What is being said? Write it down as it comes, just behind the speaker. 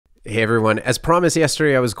Hey everyone, as promised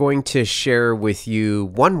yesterday, I was going to share with you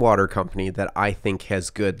one water company that I think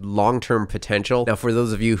has good long-term potential. Now, for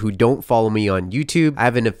those of you who don't follow me on YouTube, I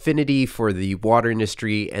have an affinity for the water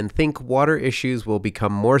industry and think water issues will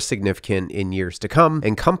become more significant in years to come,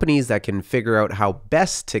 and companies that can figure out how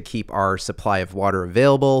best to keep our supply of water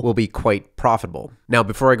available will be quite profitable. Now,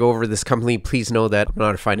 before I go over this company, please know that I'm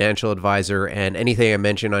not a financial advisor and anything I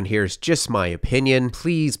mention on here is just my opinion.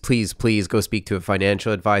 Please go speak to a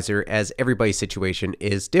financial advisor, as everybody's situation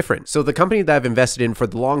is different. So the company that I've invested in for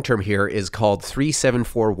the long term here is called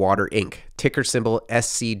 374 Water Inc., ticker symbol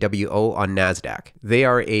SCWO on NASDAQ. They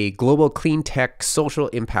are a global clean tech social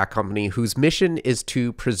impact company whose mission is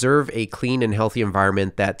to preserve a clean and healthy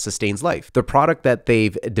environment that sustains life. The product that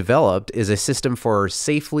they've developed is a system for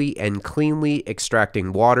safely and cleanly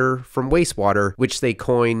extracting water from wastewater, which they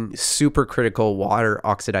coin supercritical water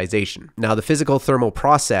oxidation. Now, the physical thermal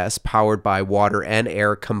process powered by water and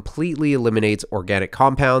air completely eliminates organic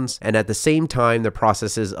compounds, and at the same time, the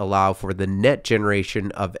processes allow for the net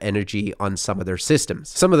generation of energy on some of their systems.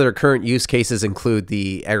 Some of their current use cases include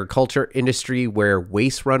the agriculture industry, where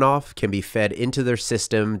waste runoff can be fed into their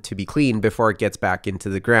system to be cleaned before it gets back into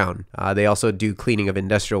the ground. They also do cleaning of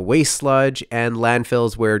industrial waste sludge and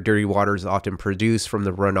landfills, where dirty water is often produced from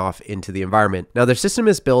the runoff into the environment. Now, their system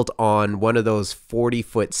is built on one of those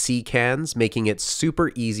 40-foot sea cans, making it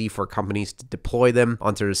super easy for companies to deploy them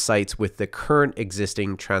onto their sites with the current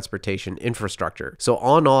existing transportation infrastructure. So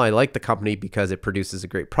all in all, I like the company because it produces a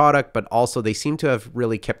great product, but also they seem to have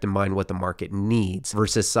really kept in mind what the market needs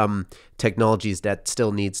versus some technologies that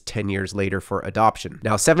still needs 10 years later for adoption.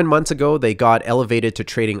 Now, 7 months ago, they got elevated to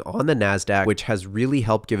trading on the NASDAQ, which has really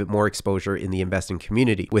helped give it more exposure in the investing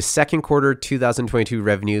community. With second quarter 2022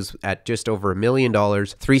 revenues at just over $1 million,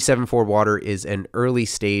 374 Water is an early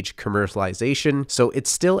stage commercialization, so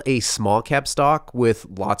it's still a small cap stock with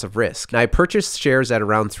lots of risk. Now, I purchased shares at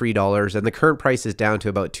around $3, and the current price is down to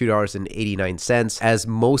about $2.89, as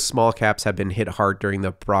most small caps have been hit hard during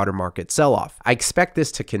the broader market sell-off. I expect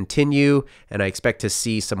this to continue, and I expect to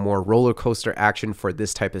see some more roller coaster action for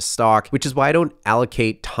this type of stock, which is why I don't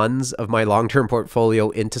allocate tons of my long-term portfolio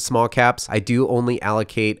into small caps. I do only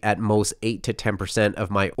allocate at most 8 to 10% of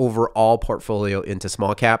my overall portfolio into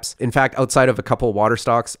small caps. In fact, outside of a couple water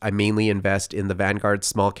stocks, I mainly invest in the Vanguard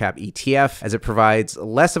small cap ETF, as it provides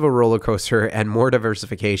less of a roller coaster and more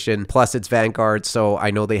diversification. Plus, it's Vanguard, so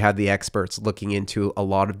I know they have the experts looking into a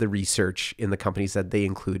lot of the research in the companies that they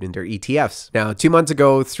include in their ETFs. Now, 2 months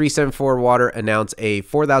ago, 374 Water announced a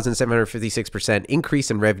 4,756% increase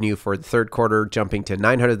in revenue for the third quarter, jumping to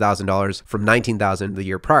 $900,000 from $19,000 the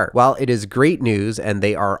year prior. While it is great news and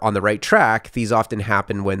they are on the right track, these often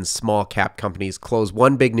happen when small cap companies close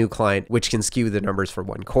one big new client, which can skew the numbers for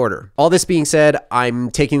one quarter. All this being said, I'm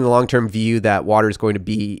taking the long-term view that water is going to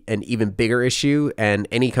be an even bigger issue, and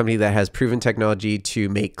any company that has proven technology to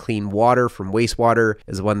make clean water from wastewater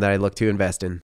is one that I look to invest in.